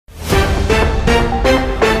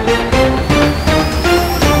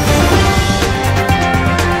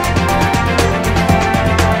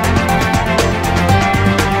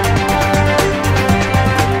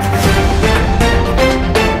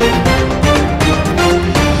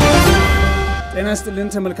ጤናስጥልን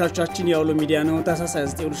ተመልካቾቻችን የአውሎ ሚዲያ ነው። ታህሳስ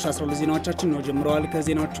 2012 ዜናዎቻችን ነው ጀምረዋል።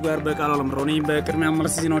 ከዜናዎቹ ጋር በቃል አለምሮኔ በቅድሚያ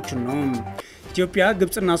መለስ ዜናዎችን ነው። ኢትዮጵያ፣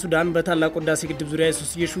 ግብጽና ሱዳን በታላቁ ህዳሴ ግድብ ዙሪያ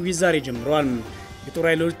የሶስትዮሽ ውይይት ዛሬ ጀምረዋል። የጦር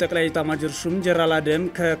ኃይሎች ጠቅላይ ኤታማዦር ሹም ጀነራል አደም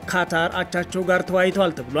ከካታር አቻቸው ጋር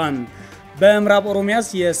ተወያይተዋል ተብሏል። በምዕራብ ኦሮሚያስ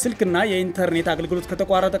የስልክና የኢንተርኔት አገልግሎት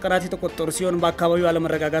ከተቋረጠ ቀናት የተቆጠሩ ሲሆን በአካባቢው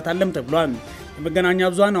አለመረጋጋት አለም ተብሏል። የመገናኛ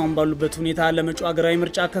ብዙሃን አሁን ባሉበት ሁኔታ ለመጪው አገራዊ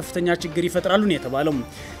ምርጫ ከፍተኛ ችግር ይፈጥራሉ ነው የተባለው።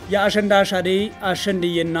 የአሸንዳ ሻዴይ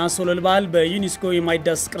አሸንድዬና ሶለል በዓል በዩኔስኮ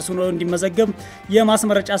የማይዳሰስ ቅርስ ሆኖ እንዲመዘገብ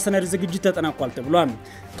የማስመረጫ ሰነድ ዝግጅት ተጠናቋል ተብሏል።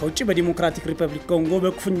 ከውጭ በዲሞክራቲክ ሪፐብሊክ ኮንጎ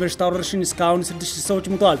በኩፍኝ በሽታ ወረርሽኝ እስካሁን 6 ሰዎች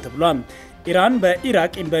ሞተዋል ተብሏል። ኢራን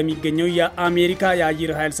በኢራቅ በሚገኘው የአሜሪካ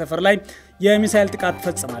የአየር ኃይል ሰፈር ላይ የሚሳኤል ጥቃት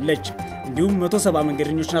ፈጽማለች። እንዲሁም 170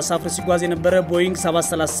 መንገደኞችን አሳፍሮ ሲጓዝ የነበረ ቦይንግ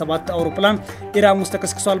 737 አውሮፕላን ኢራን ውስጥ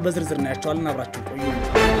ተከስክሷል። በዝርዝር እናያቸዋለን። አብራችሁ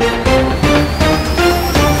ቆዩ።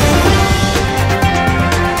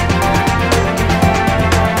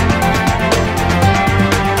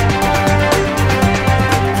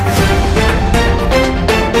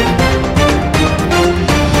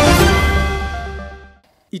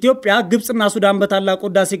 ኢትዮጵያ፣ ግብጽና ሱዳን በታላቁ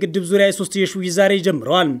ህዳሴ ግድብ ዙሪያ የሶስትዮሽ ውይይት ዛሬ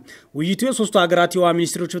ጀምረዋል። ውይይቱ የሶስቱ ሀገራት የውሃ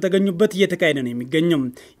ሚኒስትሮች በተገኙበት እየተካሄደ ነው የሚገኘው።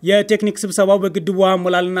 የቴክኒክ ስብሰባው በግድቡ ውሃ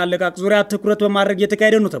ሞላልና አለቃቅ ዙሪያ ትኩረት በማድረግ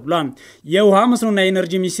እየተካሄደ ነው ተብሏል። የውሃ መስኖና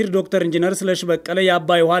የኤነርጂ ሚኒስትር ዶክተር ኢንጂነር ስለሺ በቀለ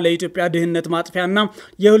የአባይ ውሃ ለኢትዮጵያ ድህነት ማጥፊያና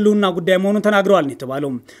የህልውና ጉዳይ መሆኑን ተናግረዋል ነው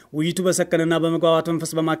የተባለው። ውይይቱ በሰከነና በመግባባት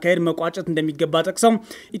መንፈስ በማካሄድ መቋጨት እንደሚገባ ጠቅሰው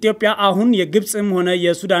ኢትዮጵያ አሁን የግብጽም ሆነ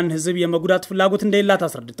የሱዳን ህዝብ የመጉዳት ፍላጎት እንደሌላት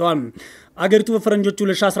አስረድተዋል። አገሪቱ በፈረንጆቹ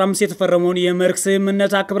 2015 የተፈረመውን የመርህ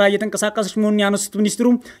ስምምነት አክብራ እየተንቀሳቀሰች መሆኑን ያነሱት ሚኒስትሩ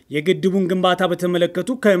የግድቡን ግንባታ በተመለከቱ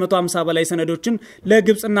ከ150 በላይ ሰነዶችን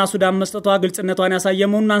ለግብጽና ሱዳን መስጠቷ ግልጽነቷን ያሳየ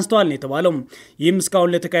መሆኑን አንስተዋል ነው የተባለው። ይህም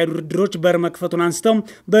እስካሁን ለተካሄዱ ድርድሮች በር መክፈቱን አንስተው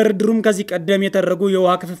በድርድሩም ከዚህ ቀደም የተደረጉ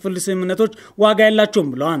የውሃ ክፍፍል ስምምነቶች ዋጋ ያላቸውም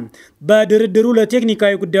ብለዋል። በድርድሩ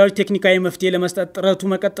ለቴክኒካዊ ጉዳዮች ቴክኒካዊ መፍትሄ ለመስጠት ጥረቱ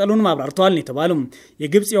መቀጠሉን አብራርተዋል ነው የተባለው።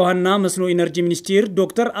 የግብጽ የውሃና መስኖ ኢነርጂ ሚኒስትር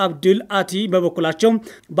ዶክተር አብዱል አቲ በበኩላቸው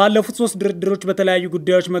ባለፉት 3 ድርድሮች በተለያዩ ጉዳዮች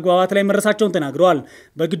መግባባት ላይ መረሳቸውን ተናግረዋል።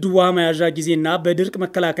 በግድቡ ውሃ መያዣ ጊዜና በድርቅ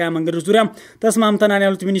መከላከያ መንገዶች ዙሪያ ተስማምተናል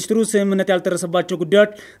ያሉት ሚኒስትሩ ስምምነት ያልተደረሰባቸው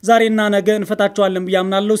ጉዳዮች ዛሬና ነገ እንፈታቸዋለን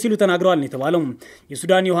ብያምናለሁ ሲሉ ተናግረዋል ነው የተባለው።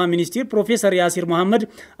 የሱዳን የውሃ ሚኒስትር ፕሮፌሰር ያሲር መሐመድ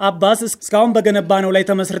አባስ እስካሁን በገነባነው ላይ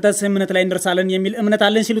ተመስርተን ስምምነት ላይ እንደርሳለን የሚል እምነት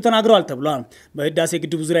አለን ሲሉ ተናግረዋል ተብሏል። በህዳሴ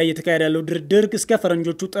ግድቡ ዙሪያ እየተካሄደ ያለው ድርድር እስከ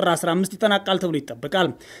ፈረንጆቹ ጥር 15 ይጠናቃል ተብሎ ይጠበቃል።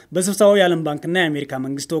 በስብሰባው የዓለም ባንክና የአሜሪካ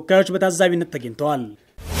መንግስት ተወካዮች በታዛቢነት ተገኝተዋል።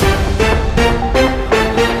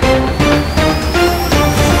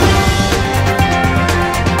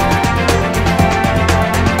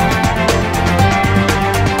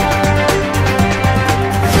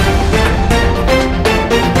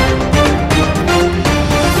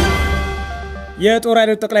 የጦር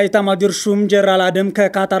ኃይሎች ጠቅላይ ኤታማዦር ሹም ጀነራል አደም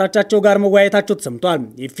ከካታር አቻቸው ጋር መወያየታቸው ተሰምቷል።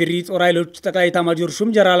 የኢፌዴሪ ጦር ኃይሎች ጠቅላይ ኤታማዦር ሹም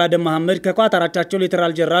ጀነራል አደም መሐመድ ከካታር አቻቸው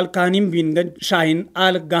ሌተናል ጀነራል ካህኒም ቢን ሻሂን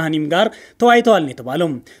አል ጋህኒም ጋር ተወያይተዋል ነው የተባለው።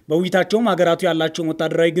 በውይይታቸውም ሀገራቱ ያላቸውን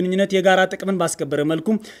ወታደራዊ ግንኙነት የጋራ ጥቅምን ባስከበረ መልኩ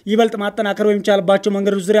ይበልጥ ማጠናከር በሚቻልባቸው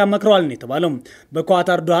መንገዶች ዙሪያ መክረዋል ነው የተባለው።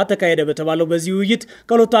 በኳታር ዶሃ ተካሄደ በተባለው በዚህ ውይይት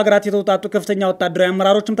ከሁለቱ ሀገራት የተውጣጡ ከፍተኛ ወታደራዊ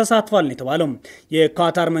አመራሮችም ተሳትፈዋል ነው የተባለው።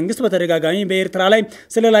 የኳታር መንግስት በተደጋጋሚ በኤርትራ ላይ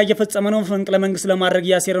ስለላ እየፈጸመ ነው ፈንቅለ መንግስት ለማድረግ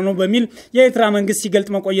ያሰረ ነው በሚል የኤርትራ መንግስት ሲገልጥ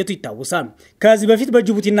መቆየቱ ይታወሳል። ከዚህ በፊት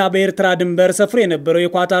በጅቡቲና በኤርትራ ድንበር ሰፍሮ የነበረው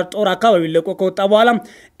የኳታር ጦር አካባቢ ለቆ ከወጣ በኋላ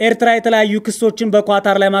ኤርትራ የተለያዩ ክሶችን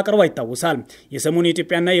በኳታር ላይ ማቅረቧ ይታወሳል። የሰሞኑ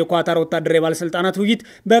የኢትዮጵያና የኳታር ወታደራዊ ባለስልጣናት ውይይት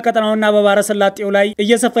በቀጠናውና በባህረ ሰላጤው ላይ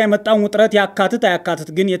እየሰፋ የመጣውን ውጥረት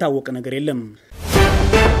ያካትት ግን የታወቀ ነገር የለም።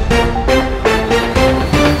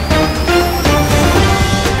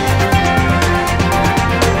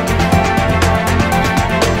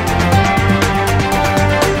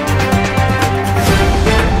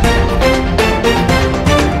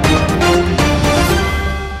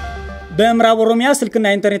 በምዕራብ ኦሮሚያ ስልክና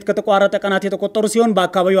ኢንተርኔት ከተቋረጠ ቀናት የተቆጠሩ ሲሆን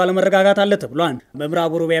በአካባቢው አለመረጋጋት አለ ተብሏል።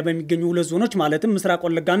 በምዕራብ ኦሮሚያ በሚገኙ ሁለት ዞኖች ማለትም ምስራቅ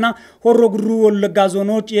ወለጋና ሆሮ ጉድሩ ወለጋ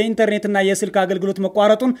ዞኖች የኢንተርኔትና የስልክ አገልግሎት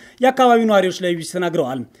መቋረጡን የአካባቢው ነዋሪዎች ለቢቢሲ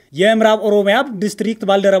ተናግረዋል። የምዕራብ ኦሮሚያ ዲስትሪክት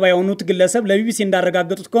ባልደረባ የሆኑት ግለሰብ ለቢቢሲ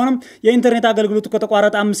እንዳረጋገጡት ከሆነ የኢንተርኔት አገልግሎቱ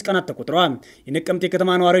ከተቋረጠ 5 ቀናት ተቆጥረዋል። የነቀምቴ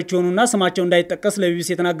ከተማ ነዋሪዎች የሆኑና ስማቸው እንዳይጠቀስ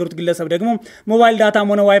ለቢቢሲ የተናገሩት ግለሰብ ደግሞ ሞባይል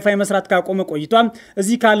ዳታም ሆነ ዋይፋይ መስራት ካቆመ ቆይቷል።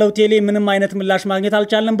 እዚህ ካለው ቴሌ ምንም አይነት ምላሽ ማግኘት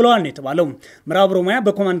አልቻለም ብለዋል ነው የተባለው። ምዕራብ ኦሮሚያ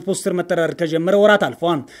በኮማንድ ፖስት ስር መተዳደር ከጀመረ ወራት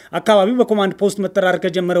አልፈዋል። አካባቢው በኮማንድ ፖስት መተዳደር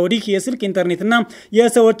ከጀመረ ወዲህ የስልክ ኢንተርኔትና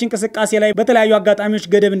የሰዎች እንቅስቃሴ ላይ በተለያዩ አጋጣሚዎች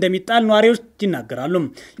ገደብ እንደሚጣል ነዋሪዎች ይናገራሉ።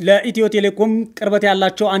 ለኢትዮ ቴሌኮም ቅርበት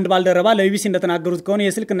ያላቸው አንድ ባልደረባ ለቢቢሲ እንደተናገሩት ከሆነ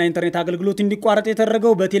የስልክና ኢንተርኔት አገልግሎት እንዲቋረጥ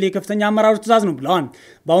የተደረገው በቴሌ ከፍተኛ አመራሮች ትዕዛዝ ነው ብለዋል።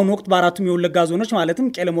 በአሁኑ ወቅት በአራቱም የወለጋ ዞኖች ማለትም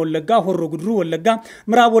ቄለም ወለጋ፣ ሆሮ ጉድሩ ወለጋ፣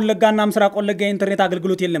 ምዕራብ ወለጋና ምስራቅ ወለጋ የኢንተርኔት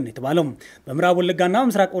አገልግሎት የለም ነው የተባለው። በምዕራብ ወለጋና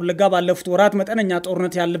ምስራቅ ወለጋ ባለፉት ወራት መጠነኛ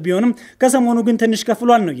ጦርነት ያለ ቢሆንም ከሰሞኑ ግን ትንሽ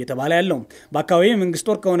ከፍሏል ነው እየተባለ ያለው። በአካባቢው የመንግስት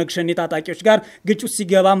ጦር ከሆነ ሸኔ ታጣቂዎች ጋር ግጭት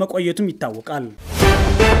ሲገባ መቆየቱም ይታወቃል።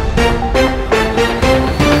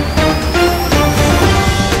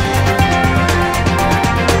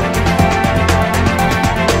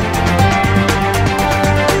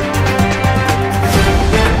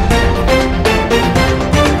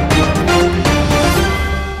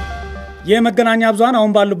 የመገናኛ ብዙሃን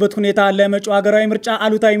አሁን ባሉበት ሁኔታ ለመጪው ሀገራዊ ምርጫ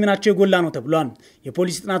አሉታዊ ሚናቸው የጎላ ነው ተብሏል።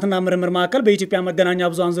 የፖሊስ ጥናትና ምርምር ማዕከል በኢትዮጵያ መገናኛ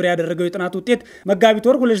ብዙሃን ዙሪያ ያደረገው የጥናት ውጤት መጋቢት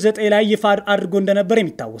ወር 2009 ላይ ይፋ አድርጎ እንደነበር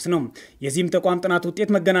የሚታወስ ነው። የዚህም ተቋም ጥናት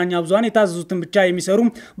ውጤት መገናኛ ብዙሃን የታዘዙትን ብቻ የሚሰሩ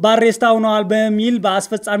ባሬስታ ሆነዋል በሚል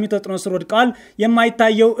በአስፈጻሚው ተጽዕኖ ስር ወድቀዋል፣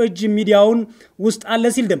 የማይታየው እጅ ሚዲያውን ውስጥ አለ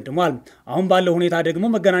ሲል ደምድሟል። አሁን ባለው ሁኔታ ደግሞ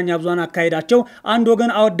መገናኛ ብዙሃን አካሄዳቸው አንድ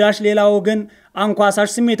ወገን አወዳሽ ሌላ ወገን አንኳሳሽ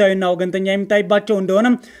ስሜታዊና ወገንተኛ የሚታይባቸው እንደሆነ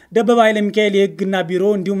ደበበ ኃይለ ሚካኤል የህግና ቢሮ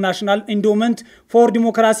እንዲሁም ናሽናል ኢንዶመንት ፎር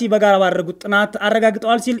ዲሞክራሲ በጋራ ባደረጉት ጥናት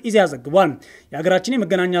አረጋግጠዋል ሲል ኢዜአ ዘግቧል። የሀገራችን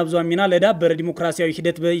የመገናኛ ብዙሃን ሚና ለዳበረ ዲሞክራሲያዊ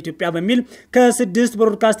ሂደት በኢትዮጵያ በሚል ከ6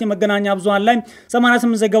 ብሮድካስት የመገናኛ ብዙሃን ላይ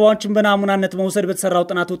 88 ዘገባዎችን በናሙናነት መውሰድ በተሰራው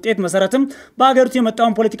ጥናት ውጤት መሰረትም በሀገሪቱ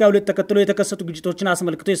የመጣውን ፖለቲካዊ ሁኔታ ተከትሎ የተከሰቱ ግጭቶችን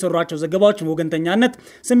አስመልክቶ የሰሯቸው ዘገባዎች ወገንተኛነት፣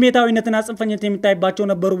 ስሜታዊነትና ጽንፈኝነት የሚታይባቸው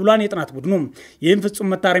ነበሩ ብሏል የጥናት ቡድኑ። ይህም ፍጹም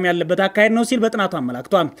መታረም ያለበት አካሄድ ነው ሲል በጥናቱ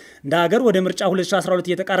አመላክቷል። እንደ ሀገር ወደ ምርጫ 2012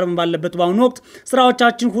 እየተቃረበ ባለበት በአሁኑ ወቅት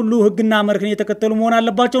ስራዎቻችን ሁሉ ህግና መርህን የተከተሉ መሆን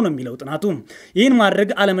አለባቸው ነው የሚለው ጥናቱ። ይህን ማድረግ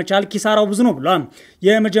አለመቻል ኪሳራው ብዙ ነው ብሏል።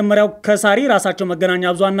 የመጀመሪያው ከሳሪ ራሳቸው መገናኛ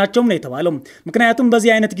ብዙሃን ናቸው ነው የተባለው። ምክንያቱም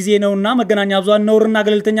በዚህ አይነት ጊዜ ነውና መገናኛ ብዙሃን ነውርና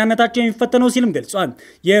ገለልተኛነታቸው የሚፈተነው ሲልም ገልጿል።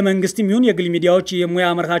 የመንግስትም ይሁን የግል ሚዲያዎች የሙያ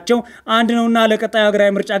መርሃቸው አንድ ነውና ለቀጣዩ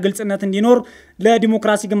ሀገራዊ ምርጫ ግልጽነት እንዲኖር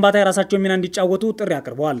ለዲሞክራሲ ግንባታ የራሳቸው ሚና እንዲጫወቱ ጥሪ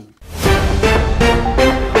አቅርበዋል።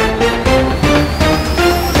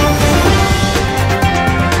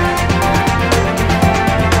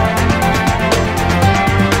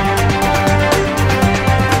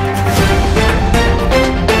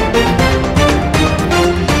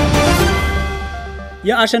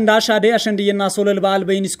 የአሸንዳ ሻደይ አሸንድዬና ሶለል በዓል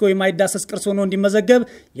በዩኔስኮ የማይዳሰስ ቅርስ ሆኖ እንዲመዘገብ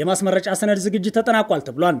የማስመረጫ ሰነድ ዝግጅት ተጠናቋል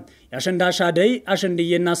ተብሏል። የአሸንዳ ሻደይ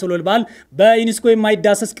አሸንድዬና ሶለል በዓል በዩኔስኮ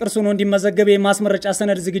የማይዳሰስ ቅርስ ሆኖ እንዲመዘገብ የማስመረጫ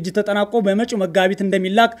ሰነድ ዝግጅት ተጠናቆ በመጪው መጋቢት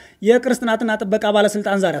እንደሚላክ የቅርስ ጥናትና ጥበቃ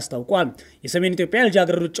ባለስልጣን ዛሬ አስታውቋል። የሰሜን ኢትዮጵያ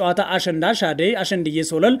ልጃገረዶች ጨዋታ አሸንዳ ሻደይ አሸንድዬ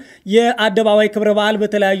ሶለል የአደባባይ ክብረ በዓል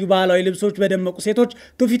በተለያዩ ባህላዊ ልብሶች በደመቁ ሴቶች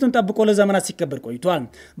ትውፊቱን ጠብቆ ለዘመናት ሲከበር ቆይቷል።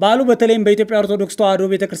 በዓሉ በተለይም በኢትዮጵያ ኦርቶዶክስ ተዋሕዶ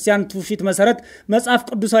ቤተክርስቲያን ትውፊት መሰረት መጽሐፍ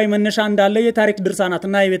ቅዱሳዊ መነሻ እንዳለ የታሪክ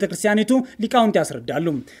ድርሳናትና የቤተክርስቲያኒቱ ሊቃውንት ያስረዳሉ።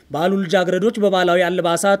 በዓሉ ልጃገረዶች በባህላዊ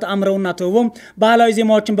አልባሳት አምረውና ተውበው ባህላዊ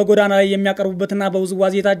ዜማዎችን በጎዳና ላይ የሚያቀርቡበትና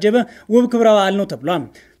በውዝዋዜ የታጀበ ውብ ክብረ በዓል ነው ተብሏል።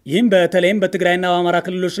 ይህም በተለይም በትግራይና በአማራ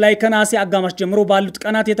ክልሎች ላይ ከነሐሴ አጋማሽ ጀምሮ ባሉት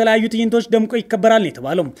ቀናት የተለያዩ ትዕይንቶች ደምቆ ይከበራል ነው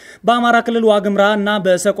የተባለው። በአማራ ክልል ዋግምራ እና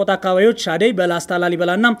በሰቆጣ አካባቢዎች ሻደይ፣ በላስታ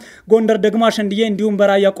ላሊበላና ጎንደር ደግሞ አሸንድዬ እንዲሁም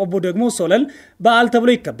በራያ ቆቦ ደግሞ ሶለል በዓል ተብሎ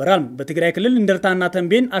ይከበራል። በትግራይ ክልል እንደርታና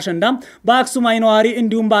ተንቤን አሸንዳ፣ በአክሱም አይነዋሪ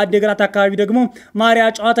እንዲሁም በአዴግራት አካባቢ ደግሞ ማሪያ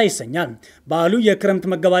ጨዋታ ይሰኛል። በዓሉ የክረምት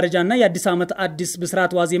መገባደጃና የአዲስ ዓመት አዲስ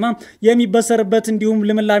ብስራት ዋዜማ የሚበሰርበት እንዲሁም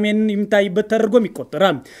ልምላሜን የሚታይበት ተደርጎም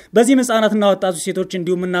ይቆጠራል። በዚህ ህጻናትና ወጣቶች ሴቶች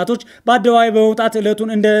እንዲሁም እናቶች በአደባባይ በመውጣት ዕለቱን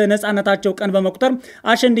እንደ ነፃነታቸው ቀን በመቁጠር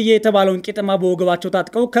አሸንድዬ የተባለውን ቄጠማ በወገባቸው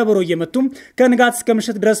ታጥቀው ከበሮ እየመቱ ከንጋት እስከ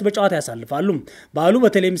ምሽት ድረስ በጨዋታ ያሳልፋሉ። በዓሉ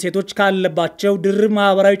በተለይም ሴቶች ካለባቸው ድርብ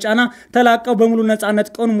ማህበራዊ ጫና ተላቀው በሙሉ ነፃነት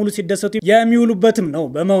ቀን ሙሉ ሲደሰቱ የሚውሉበትም ነው።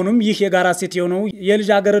 በመሆኑም ይህ የጋራ ሴት የሆነው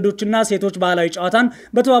የልጃገረዶችና ሴቶች ባህላዊ ጨዋታን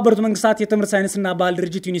በተባበሩት መንግስታት የትምህርት ሳይንስና ባህል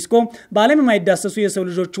ድርጅት ዩኔስኮ በዓለም የማይዳሰሱ የሰው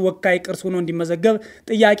ልጆች ወካይ ቅርስ ሆኖ እንዲመዘገብ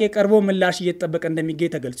ጥያቄ ቀርቦ ምላሽ እየተጠበቀ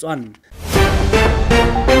እንደሚገኝ ተገልጿል።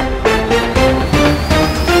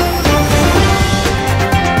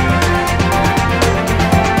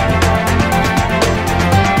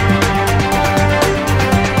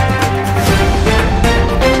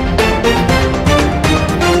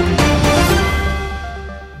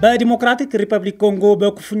 በዲሞክራቲክ ሪፐብሊክ ኮንጎ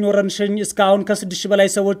በኩፍኝ ወረርሽኝ እስካሁን ከ6 በላይ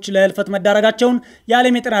ሰዎች ለህልፈት መዳረጋቸውን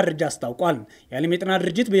የዓለም የጤና ድርጅት አስታውቋል። የዓለም የጤና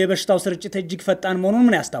ድርጅት የበሽታው ስርጭት እጅግ ፈጣን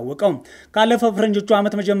መሆኑን ያስታወቀው ካለፈው ፈረንጆቹ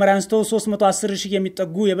ዓመት መጀመሪያ አንስቶ 310,000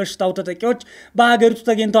 የሚጠጉ የበሽታው ተጠቂዎች በሀገሪቱ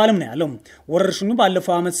ተገኝተዋል ነው ያለው። ወረርሽኙ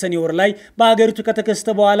ባለፈው ዓመት ሰኔ ወር ላይ በሀገሪቱ ከተከሰተ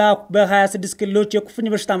በኋላ በ26 ክልሎች የኩፍኝ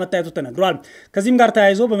በሽታ መታየቱ ተነግሯል። ከዚህም ጋር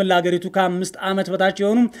ተያይዞ በመላ ሀገሪቱ ከ5 ዓመት በታች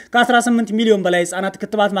የሆኑ ከ18 ሚሊዮን በላይ ህጻናት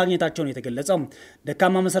ክትባት ማግኘታቸውን የተገለጸው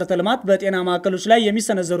ደካማ መሰረተ ልማት በጤና ማዕከሎች ላይ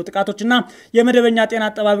የሚሰነዘሩ ጥቃቶችና የመደበኛ ጤና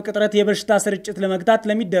አጠባበቅ እጥረት የበሽታ ስርጭት ለመግታት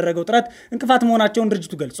ለሚደረገው ጥረት እንቅፋት መሆናቸውን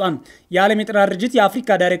ድርጅቱ ገልጿል። የዓለም የጤና ድርጅት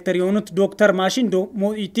የአፍሪካ ዳይሬክተር የሆኑት ዶክተር ማሺንዶ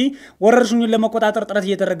ሞኢቲ ወረርሽኙን ለመቆጣጠር ጥረት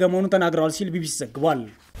እየተደረገ መሆኑን ተናግረዋል ሲል ቢቢሲ ዘግቧል።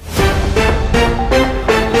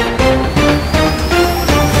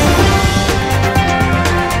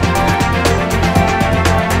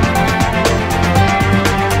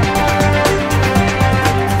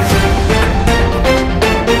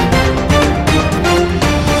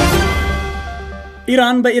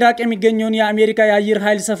 ኢራን በኢራቅ የሚገኘውን የአሜሪካ የአየር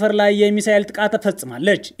ኃይል ሰፈር ላይ የሚሳኤል ጥቃት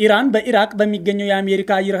ፈጽማለች። ኢራን በኢራቅ በሚገኘው የአሜሪካ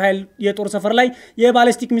አየር ኃይል የጦር ሰፈር ላይ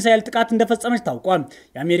የባሊስቲክ ሚሳኤል ጥቃት እንደፈጸመች ታውቋል።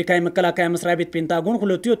 የአሜሪካ የመከላከያ መስሪያ ቤት ፔንታጎን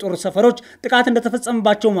ሁለቱ የጦር ሰፈሮች ጥቃት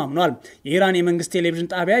እንደተፈጸመባቸው ማምኗል። የኢራን የመንግስት ቴሌቪዥን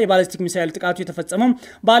ጣቢያ የባሊስቲክ ሚሳኤል ጥቃቱ የተፈጸመው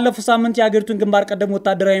ባለፈው ሳምንት የሀገሪቱን ግንባር ቀደም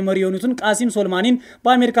ወታደራዊ መሪ የሆኑትን ቃሲም ሶልማኒን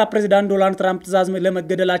በአሜሪካ ፕሬዝዳንት ዶናልድ ትራምፕ ትዕዛዝ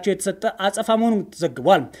ለመገደላቸው የተሰጠ አጸፋ መሆኑን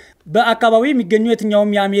ተዘግቧል። በአካባቢው የሚገኙ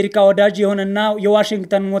የትኛውም የአሜሪካ ወዳጅ የሆነና የዋሽንግተን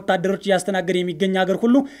ወታደሮች ያስተናገደ የሚገኝ ሀገር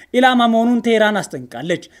ሁሉ ኢላማ መሆኑን ቴህራን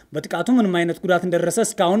አስጠንቅቃለች። በጥቃቱ ምንም አይነት ጉዳት እንደደረሰ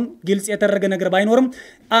እስካሁን ግልጽ የተደረገ ነገር ባይኖርም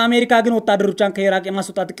አሜሪካ ግን ወታደሮቿን ከኢራቅ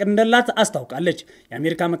የማስወጣት እቅድ እንደላት አስታውቃለች።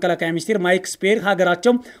 የአሜሪካ መከላከያ ሚኒስትር ማይክ ስፔር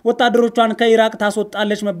ሀገራቸው ወታደሮቿን ከኢራቅ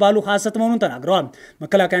ታስወጣለች መባሉ ሐሰት መሆኑን ተናግረዋል።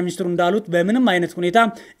 መከላከያ ሚኒስትሩ እንዳሉት በምንም አይነት ሁኔታ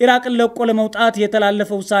ኢራቅን ለቆ ለመውጣት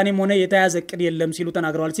የተላለፈ ውሳኔም ሆነ የተያዘ እቅድ የለም ሲሉ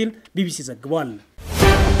ተናግረዋል ሲል ቢቢሲ ዘግቧል።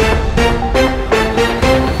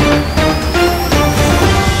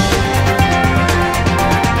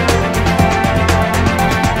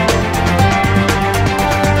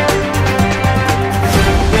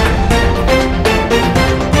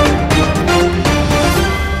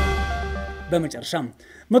 በመጨረሻ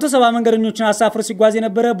 170 መንገደኞችን አሳፍሮ ሲጓዝ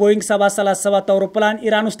የነበረ ቦይንግ 737 አውሮፕላን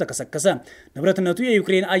ኢራን ውስጥ ተከሰከሰ። ንብረትነቱ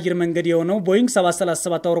የዩክሬን አየር መንገድ የሆነው ቦይንግ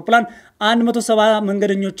 737 አውሮፕላን 170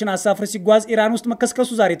 መንገደኞችን አሳፍሮ ሲጓዝ ኢራን ውስጥ መከስከሱ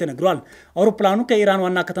ዛሬ ተነግሯል። አውሮፕላኑ ከኢራን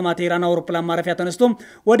ዋና ከተማ ቴህራን አውሮፕላን ማረፊያ ተነስቶ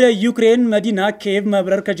ወደ ዩክሬን መዲና ኪየቭ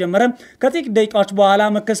መብረር ከጀመረ ከጥቂት ደቂቃዎች በኋላ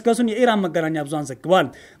መከስከሱን የኢራን መገናኛ ብዙሃን ዘግቧል።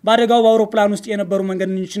 በአደጋው በአውሮፕላን ውስጥ የነበሩ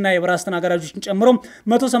መንገደኞችና የበረራ አስተናጋጆችን ጨምሮ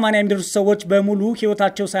 180 የሚደርሱ ሰዎች በሙሉ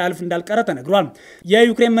ህይወታቸው ሳያልፍ እንዳልቀረ ተነግሯል።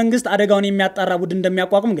 የዩክሬን መንግስት አደጋውን የሚያጣራ ቡድን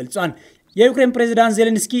እንደሚያቋቁም ገልጿል። የዩክሬን ፕሬዝዳንት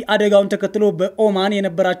ዜሌንስኪ አደጋውን ተከትሎ በኦማን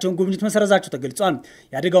የነበራቸውን ጉብኝት መሰረዛቸው ተገልጿል።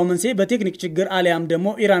 የአደጋው መንስኤ በቴክኒክ ችግር አሊያም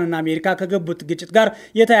ደግሞ ኢራንና አሜሪካ ከገቡት ግጭት ጋር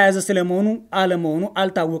የተያያዘ ስለመሆኑ አለመሆኑ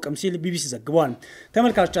አልታወቀም ሲል ቢቢሲ ዘግቧል።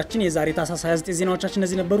 ተመልካቾቻችን የዛሬ ታህሳስ 29 ዜናዎቻችን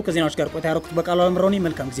እነዚህ ነበሩ። ከዜናዎች ጋር ቆይታ ያደረኩት በቃሉ አለምረው ነኝ።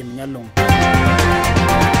 መልካም ጊዜ እመኛለሁ።